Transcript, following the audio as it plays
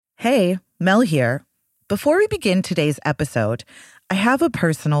Hey, Mel here. Before we begin today's episode, I have a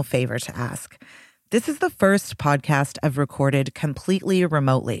personal favor to ask. This is the first podcast I've recorded completely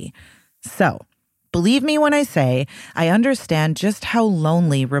remotely. So, believe me when I say I understand just how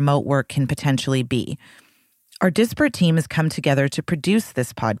lonely remote work can potentially be. Our disparate team has come together to produce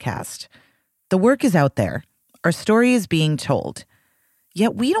this podcast. The work is out there. Our story is being told.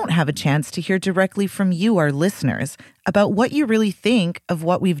 Yet we don't have a chance to hear directly from you, our listeners, about what you really think of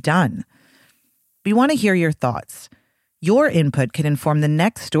what we've done. We want to hear your thoughts. Your input can inform the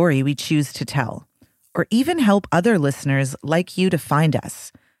next story we choose to tell, or even help other listeners like you to find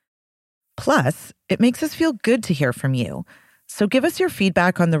us. Plus, it makes us feel good to hear from you. So give us your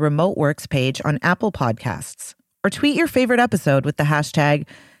feedback on the Remote Works page on Apple Podcasts, or tweet your favorite episode with the hashtag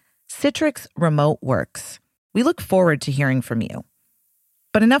 #CitrixRemoteWorks. We look forward to hearing from you.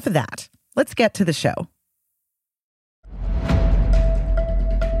 But enough of that. Let's get to the show.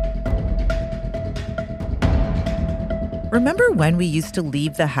 Remember when we used to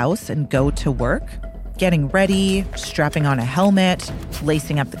leave the house and go to work? Getting ready, strapping on a helmet,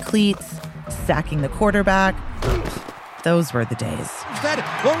 lacing up the cleats, sacking the quarterback. Those were the days. Armstead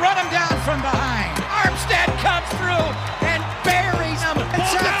will run him down from behind. Armstead comes through and buries him.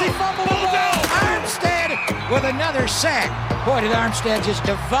 It's fumble the ball. Armstead with another sack. Boy, did Armstead just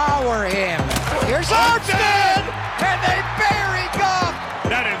devour him. Here's Armstead, and they bury Goff.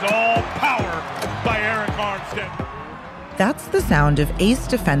 That is all power by Arik Armstead. That's the sound of ace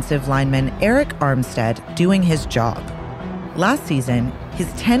defensive lineman Arik Armstead doing his job. Last season,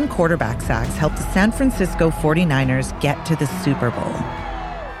 his 10 quarterback sacks helped the San Francisco 49ers get to the Super Bowl.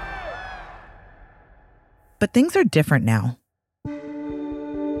 But things are different now.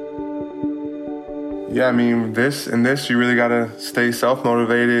 Yeah, I mean, in this, you really got to stay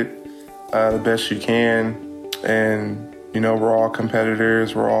self-motivated the best you can. And, we're all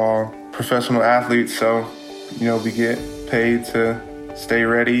competitors. We're all professional athletes. So, we get paid to stay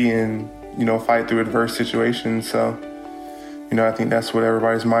ready and, fight through adverse situations. So, I think that's what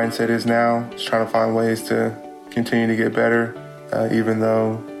everybody's mindset is now. Just trying to find ways to continue to get better, even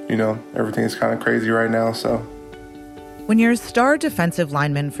though, everything's kind of crazy right now. So. When you're a star defensive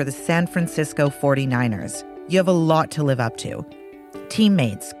lineman for the San Francisco 49ers, you have a lot to live up to.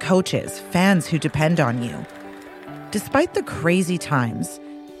 Teammates, coaches, fans who depend on you. Despite the crazy times,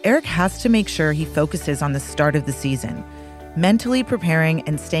 Arik has to make sure he focuses on the start of the season, mentally preparing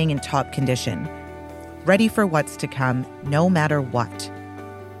and staying in top condition, ready for what's to come no matter what.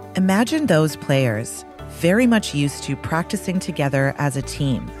 Imagine those players, very much used to practicing together as a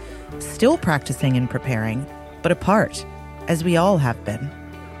team, still practicing and preparing, but apart, as we all have been.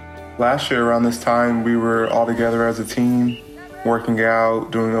 Last year around this time, we were all together as a team, working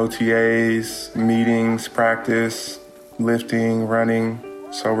out, doing OTAs, meetings, practice, lifting, running.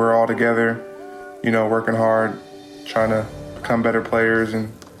 So we're all together, working hard, trying to become better players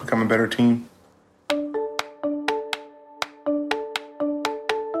and become a better team.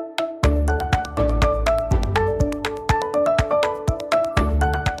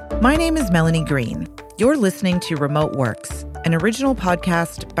 My name is Melanie Green. You're listening to Remote Works, an original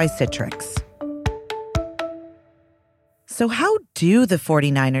podcast by Citrix. So how do the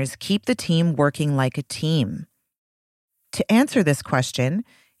 49ers keep the team working like a team? To answer this question,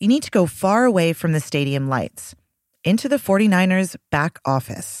 you need to go far away from the stadium lights, into the 49ers back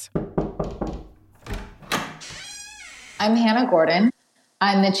office. I'm Hannah Gordon.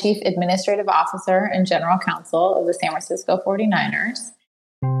 I'm the Chief Administrative Officer and General Counsel of the San Francisco 49ers.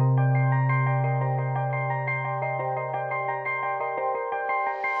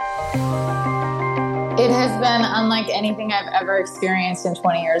 It has been unlike anything I've ever experienced in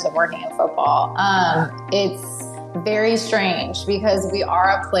 20 years of working in football. It's very strange because we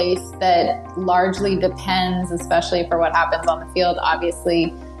are a place that largely depends, especially for what happens on the field,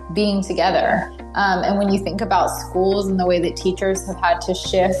 obviously being together. And when you think about schools and the way that teachers have had to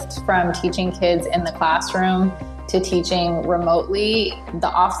shift from teaching kids in the classroom to teaching remotely, the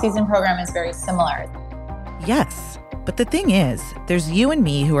off-season program is very similar. Yes, but the thing is, there's you and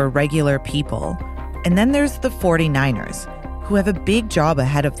me who are regular people. And then there's the 49ers, who have a big job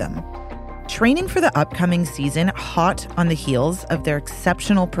ahead of them. Training for the upcoming season hot on the heels of their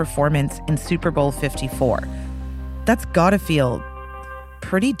exceptional performance in Super Bowl 54. That's gotta feel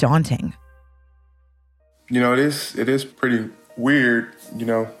pretty daunting. It is pretty weird,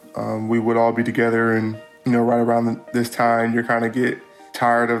 we would all be together and, right around this time, you're kind of get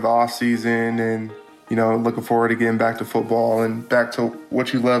tired of the off season and, looking forward to getting back to football and back to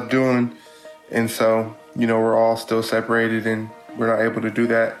what you love doing. And so, we're all still separated and we're not able to do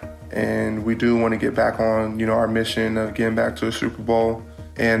that. And we do want to get back on, our mission of getting back to a Super Bowl.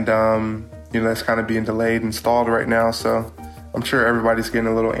 And, that's kind of being delayed and stalled right now. So I'm sure everybody's getting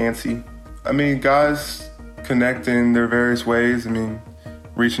a little antsy. I mean, guys connect in their various ways. I mean,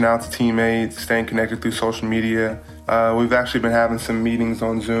 reaching out to teammates, staying connected through social media. We've actually been having some meetings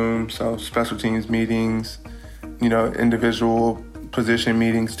on Zoom, so special teams meetings, individual position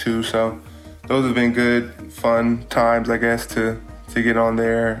meetings too. So those have been good, fun times, I guess, to get on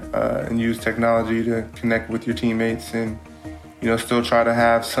there and use technology to connect with your teammates and, still try to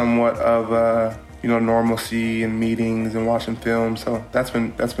have somewhat of, normalcy in meetings and watching film. So that's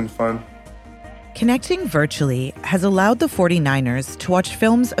been fun. Connecting virtually has allowed the 49ers to watch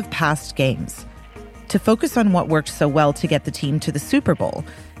films of past games, to focus on what worked so well to get the team to the Super Bowl,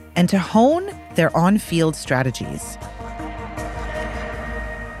 and to hone their on-field strategies.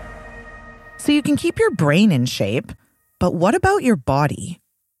 So you can keep your brain in shape, but what about your body?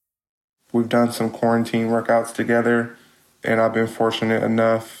 We've done some quarantine workouts together, and I've been fortunate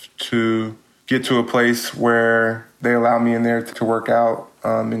enough to get to a place where they allow me in there to work out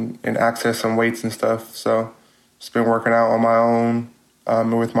and access some weights and stuff. So just been working out on my own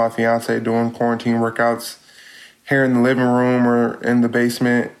and with my fiance, doing quarantine workouts here in the living room or in the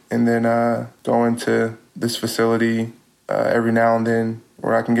basement, and then going to this facility every now and then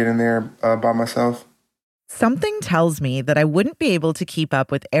where I can get in there by myself. Something tells me that I wouldn't be able to keep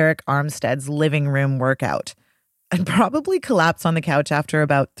up with Arik Armstead's living room workout. I'd probably collapse on the couch after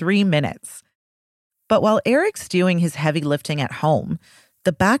about 3 minutes. But while Arik's doing his heavy lifting at home,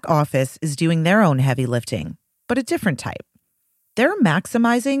 the back office is doing their own heavy lifting, but a different type. They're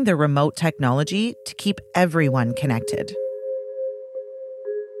maximizing their remote technology to keep everyone connected.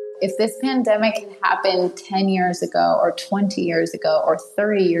 If this pandemic had happened 10 years ago or 20 years ago or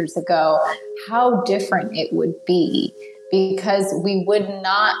 30 years ago, how different it would be, because we would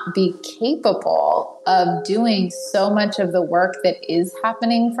not be capable of doing so much of the work that is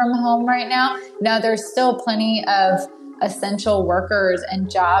happening from home right now. Now, there's still plenty of essential workers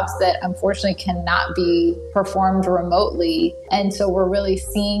and jobs that unfortunately cannot be performed remotely. And so we're really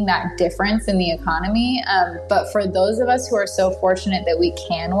seeing that difference in the economy. But for those of us who are so fortunate that we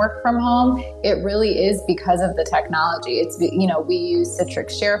can work from home, it really is because of the technology. It's, we use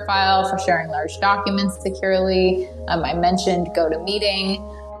Citrix ShareFile for sharing large documents securely. I mentioned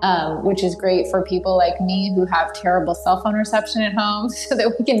GoToMeeting, which is great for people like me who have terrible cell phone reception at home so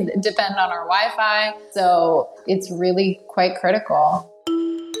that we can depend on our Wi-Fi. So it's really quite critical.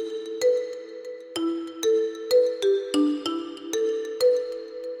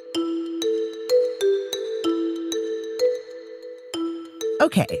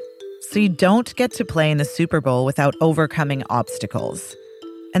 Okay, so you don't get to play in the Super Bowl without overcoming obstacles.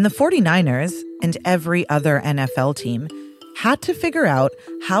 And the 49ers and every other NFL team had to figure out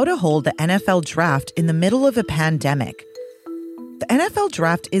how to hold the NFL draft in the middle of a pandemic. The NFL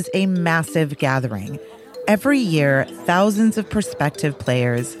draft is a massive gathering. Every year, thousands of prospective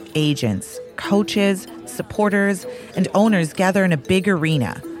players, agents, coaches, supporters, and owners gather in a big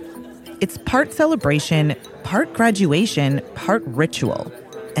arena. It's part celebration, part graduation, part ritual,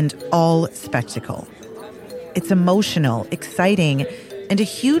 and all spectacle. It's emotional, exciting, and a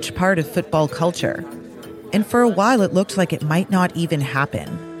huge part of football culture. And for a while, it looked like it might not even happen.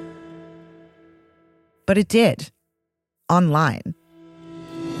 But it did. Online.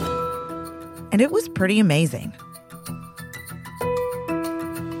 And it was pretty amazing.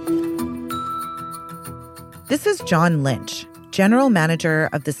 This is John Lynch, general manager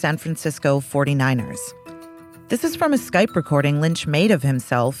of the San Francisco 49ers. This is from a Skype recording Lynch made of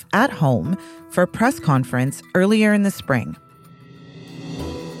himself at home for a press conference earlier in the spring.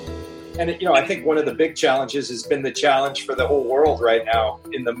 And, I think one of the big challenges has been the challenge for the whole world right now.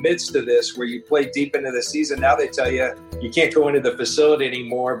 In the midst of this, where you play deep into the season, now they tell you you can't go into the facility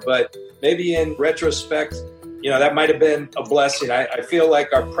anymore. But maybe in retrospect, that might have been a blessing. I feel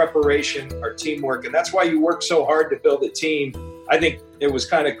like our preparation, our teamwork, and that's why you work so hard to build a team. I think it was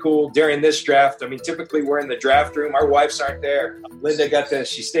kind of cool during this draft. I mean, typically we're in the draft room. Our wives aren't there. Linda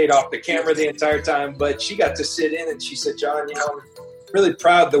she stayed off the camera the entire time, but she got to sit in and she said, John, I'm really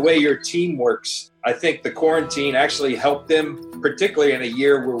proud the way your team works. I think the quarantine actually helped them, particularly in a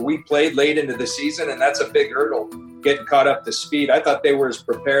year where we played late into the season, and that's a big hurdle, getting caught up to speed. I thought they were as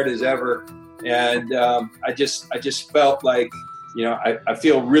prepared as ever, and I just felt like, I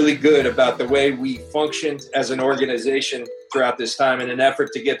feel really good about the way we functioned as an organization throughout this time in an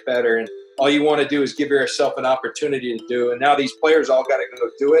effort to get better. And all you want to do is give yourself an opportunity to do. And now these players all got to go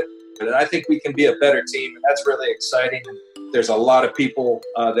do it. And I think we can be a better team, and that's really exciting. There's a lot of people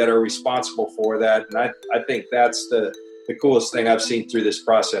that are responsible for that. And I think that's the coolest thing I've seen through this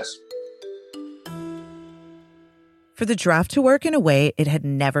process. For the draft to work in a way it had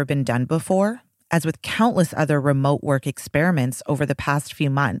never been done before, as with countless other remote work experiments over the past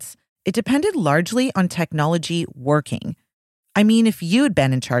few months, it depended largely on technology working. I mean, if you'd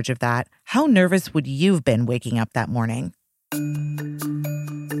been in charge of that, how nervous would you have been waking up that morning?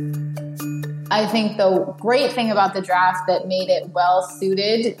 I think the great thing about the draft that made it well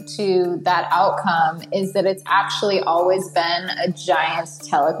suited to that outcome is that it's actually always been a giant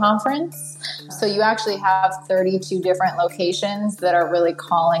teleconference. So you actually have 32 different locations that are really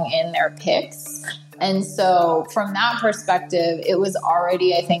calling in their picks. And so from that perspective, it was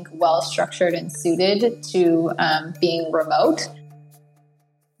already, I think, well structured and suited to being remote.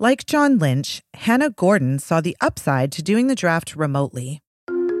 Like John Lynch, Hannah Gordon saw the upside to doing the draft remotely.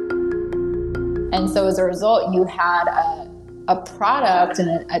 And so as a result, you had a product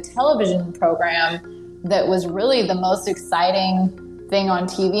and a television program that was really the most exciting thing on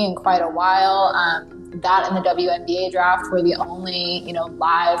TV in quite a while. That and the WNBA draft were the only,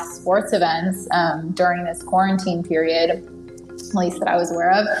 live sports events during this quarantine period, at least that I was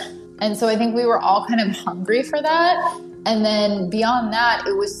aware of. And so I think we were all kind of hungry for that. And then beyond that,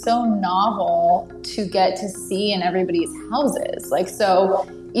 it was so novel to get to see in everybody's houses. So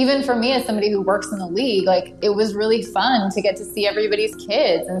even for me as somebody who works in the league, it was really fun to get to see everybody's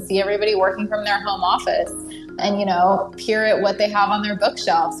kids and see everybody working from their home office and, peer at what they have on their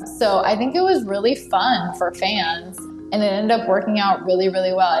bookshelves. So I think it was really fun for fans and it ended up working out really,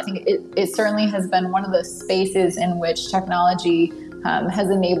 really well. I think it certainly has been one of those spaces in which technology has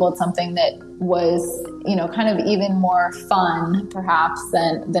enabled something that was, kind of even more fun perhaps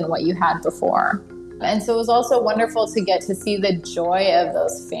than what you had before. And so it was also wonderful to get to see the joy of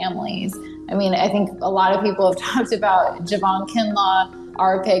those families. I mean, I think a lot of people have talked about Javon Kinlaw,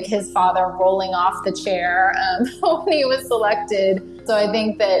 our pick, his father rolling off the chair when he was selected. So I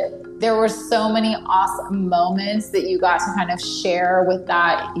think that there were so many awesome moments that you got to kind of share with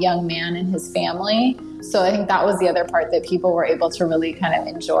that young man and his family. So I think that was the other part that people were able to really kind of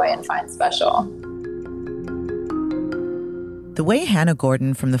enjoy and find special. The way Hannah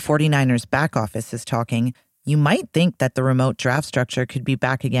Gordon from the 49ers back office is talking, you might think that the remote draft structure could be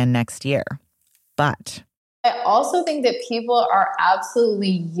back again next year. But I also think that people are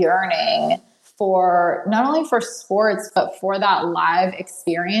absolutely yearning for not only for sports, but for that live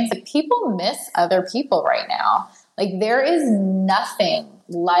experience. People miss other people right now. There is nothing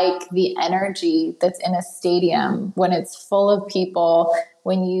like the energy that's in a stadium when it's full of people,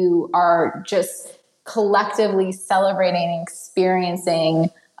 when you are just collectively celebrating and experiencing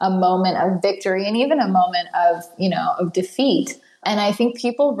a moment of victory and even a moment of, of defeat. And I think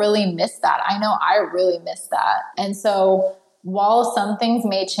people really miss that. I know I really miss that. And so while some things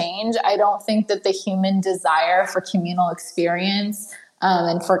may change, I don't think that the human desire for communal experience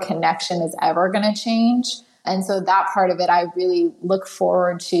and for connection is ever going to change. And so that part of it, I really look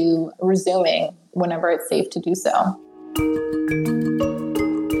forward to resuming whenever it's safe to do so.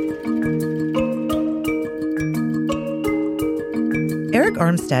 Eric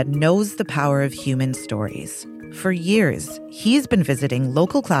Armstead knows the power of human stories. For years, he's been visiting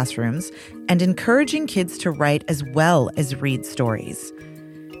local classrooms and encouraging kids to write as well as read stories.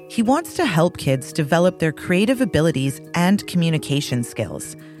 He wants to help kids develop their creative abilities and communication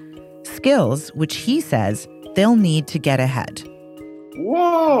skills. Skills which he says they'll need to get ahead.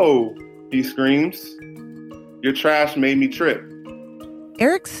 Whoa, he screams. Your trash made me trip.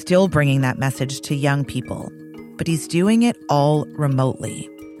 Eric's still bringing that message to young people, but he's doing it all remotely.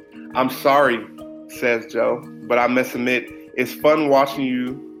 I'm sorry, says Joe, but I must admit, it's fun watching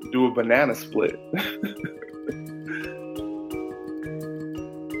you do a banana split.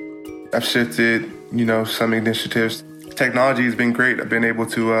 I've shifted, some initiatives. Technology has been great. I've been able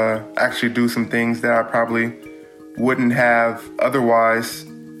to actually do some things that I probably wouldn't have otherwise.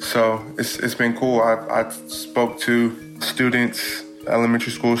 So it's been cool. I spoke to students,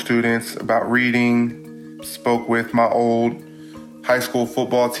 elementary school students, about reading, spoke with my old high school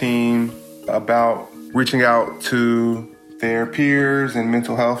football team about reaching out to their peers and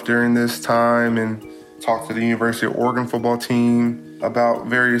mental health during this time, and talked to the University of Oregon football team about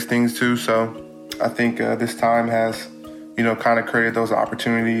various things too. So I think this time has, kind of created those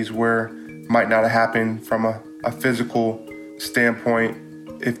opportunities where might not have happened from a physical standpoint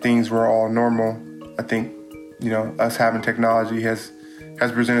if things were all normal. I think, us having technology has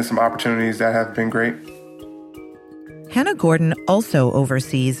presented some opportunities that have been great. Hannah Gordon also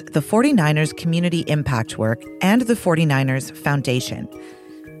oversees the 49ers community impact work and the 49ers Foundation.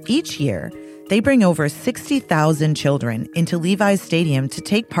 Each year, they bring over 60,000 children into Levi's Stadium to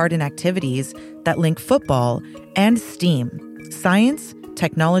take part in activities that link football and STEAM, science,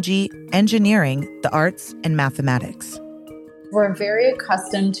 technology, engineering, the arts, and mathematics. We're very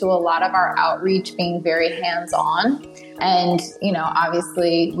accustomed to a lot of our outreach being very hands-on. And,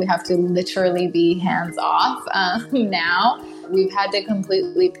 obviously we have to literally be hands-off now. We've had to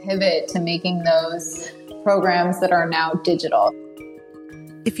completely pivot to making those programs that are now digital.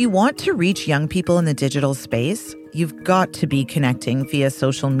 If you want to reach young people in the digital space, you've got to be connecting via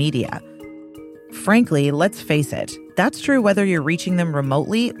social media. Frankly, let's face it, that's true whether you're reaching them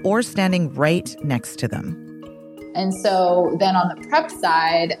remotely or standing right next to them. And so then on the prep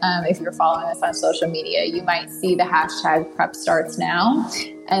side, if you're following us on social media, you might see the hashtag prep starts now.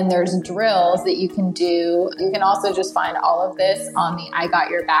 And there's drills that you can do. You can also just find all of this on the I Got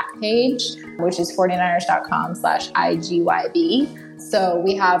Your Back page, which is 49ers.com/IGYB. So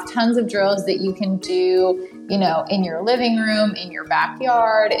we have tons of drills that you can do, in your living room, in your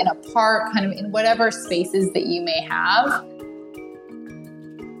backyard, in a park, kind of in whatever spaces that you may have.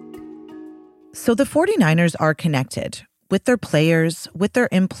 So the 49ers are connected with their players, with their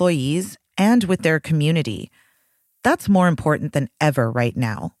employees, and with their community. That's more important than ever right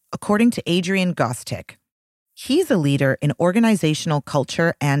now, according to Adrian Gostick. He's a leader in organizational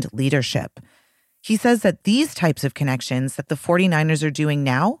culture and leadership. He says that these types of connections that the 49ers are doing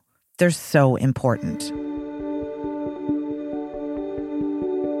now, they're so important.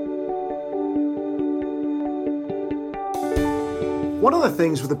 One of the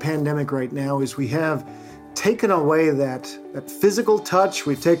things with the pandemic right now is we have taken away that physical touch.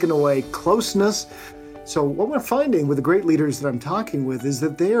 We've taken away closeness. So what we're finding with the great leaders that I'm talking with is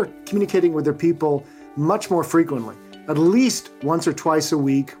that they are communicating with their people much more frequently, at least once or twice a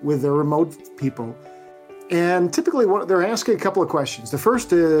week with their remote people. And typically they're asking a couple of questions. The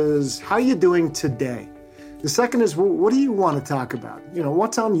first is, how are you doing today? The second is, what do you want to talk about?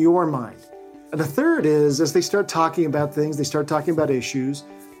 What's on your mind? And the third is, as they start talking about things, they start talking about issues,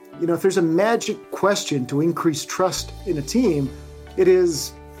 if there's a magic question to increase trust in a team, it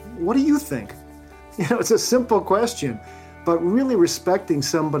is, what do you think? It's a simple question, but really respecting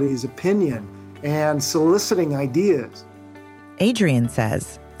somebody's opinion and soliciting ideas. Adrian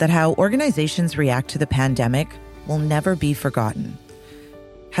says that how organizations react to the pandemic will never be forgotten.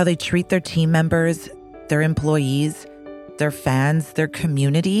 How they treat their team members, their employees, their fans, their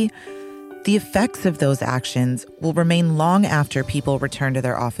community, the effects of those actions will remain long after people return to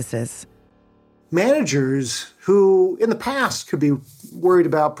their offices. Managers who in the past could be worried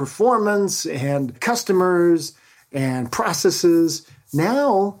about performance and customers and processes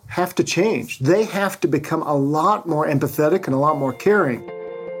now have to change. They have to become a lot more empathetic and a lot more caring.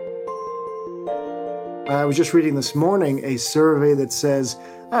 I was just reading this morning a survey that says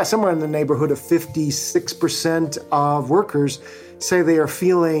somewhere in the neighborhood of 56% of workers say they are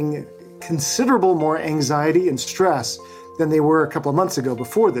feeling considerable more anxiety and stress than they were a couple of months ago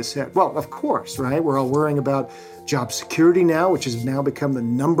before this hit. Well, of course, right? We're all worrying about job security now, which has now become the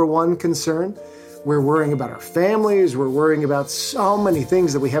number one concern. We're worrying about our families. We're worrying about so many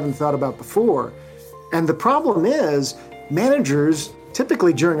things that we haven't thought about before. And the problem is, managers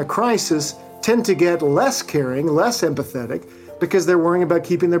typically during a crisis tend to get less caring, less empathetic, because they're worrying about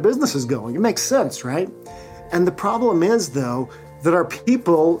keeping their businesses going. It makes sense, right? And the problem is, though, that our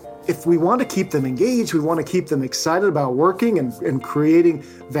people, if we want to keep them engaged, we want to keep them excited about working and creating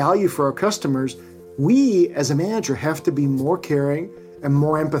value for our customers, we as a manager have to be more caring and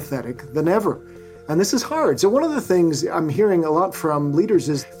more empathetic than ever. And this is hard. So one of the things I'm hearing a lot from leaders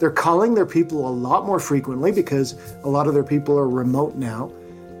is they're calling their people a lot more frequently because a lot of their people are remote now.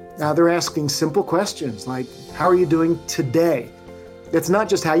 Now they're asking simple questions like, how are you doing today? It's not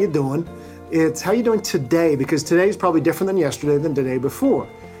just how you doing, it's how you doing today, because today is probably different than yesterday than the day before.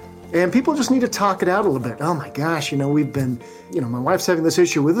 And people just need to talk it out a little bit. Oh my gosh, we've been, my wife's having this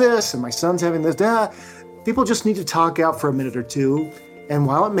issue with this and my son's having this, People just need to talk out for a minute or two. And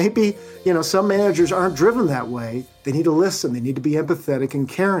while it may be, some managers aren't driven that way, they need to listen. They need to be empathetic and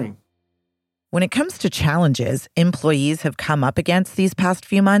caring. When it comes to challenges employees have come up against these past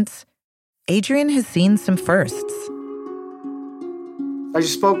few months, Adrian has seen some firsts. I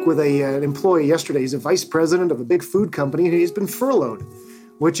just spoke with an employee yesterday. He's a vice president of a big food company, and he's been furloughed,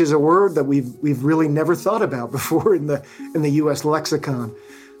 which is a word that we've really never thought about before in the U.S. lexicon.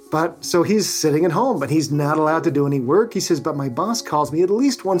 But so he's sitting at home, but he's not allowed to do any work. He says, but my boss calls me at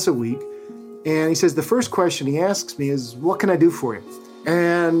least once a week. And he says, the first question he asks me is, what can I do for you?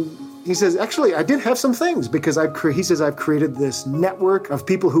 And he says, actually, I did have some things because I've created this network of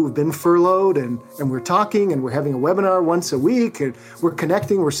people who have been furloughed and we're talking and we're having a webinar once a week and we're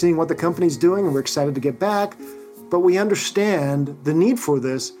connecting, we're seeing what the company's doing and we're excited to get back. But we understand the need for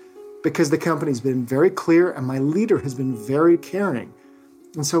this because the company's been very clear and my leader has been very caring.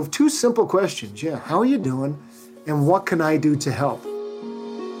 And so 2 simple questions. Yeah, how are you doing? And what can I do to help?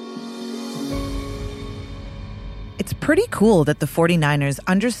 It's pretty cool that the 49ers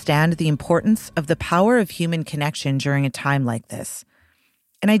understand the importance of the power of human connection during a time like this.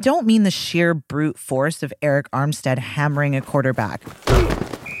 And I don't mean the sheer brute force of Arik Armstead hammering a quarterback.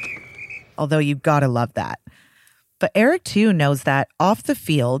 Although you gotta love that. But Arik, too, knows that off the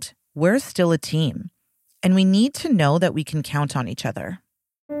field, we're still a team. And we need to know that we can count on each other.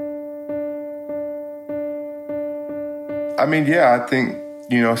 I mean, yeah, I think,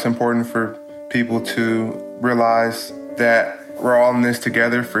 it's important for people to realize that we're all in this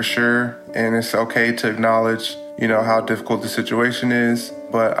together for sure. And it's okay to acknowledge, how difficult the situation is.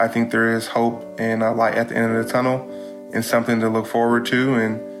 But I think there is hope and a light at the end of the tunnel and something to look forward to.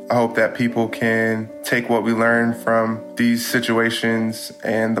 And I hope that people can take what we learn from these situations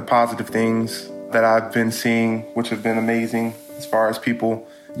and the positive things that I've been seeing, which have been amazing as far as people,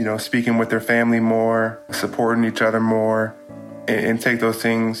 speaking with their family more, supporting each other more, and take those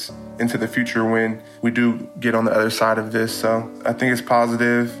things into the future when we do get on the other side of this. So I think it's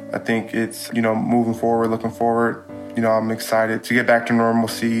positive. I think it's, moving forward, looking forward. I'm excited to get back to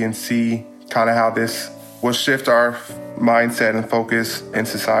normalcy and see kind of how this will shift our mindset and focus in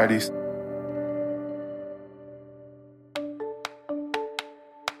societies.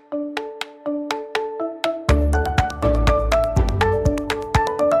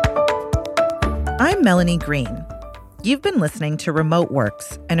 I'm Melanie Green. You've been listening to Remote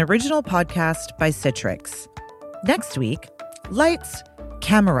Works, an original podcast by Citrix. Next week, lights,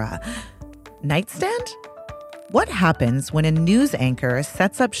 camera, nightstand? What happens when a news anchor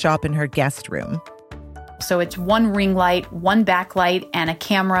sets up shop in her guest room? So it's 1 ring light, 1 backlight, and a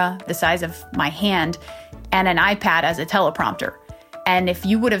camera the size of my hand, and an iPad as a teleprompter. And if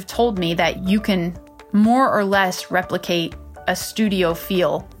you would have told me that you can more or less replicate a studio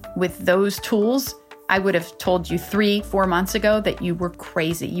feel with those tools, I would have told you 3-4 months ago that you were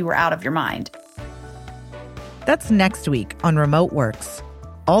crazy. You were out of your mind. That's next week on Remote Works.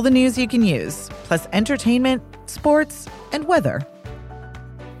 All the news you can use, plus entertainment, sports, and weather.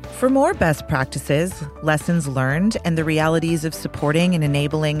 For more best practices, lessons learned, and the realities of supporting and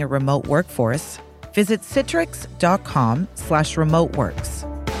enabling a remote workforce, visit citrix.com/remoteworks.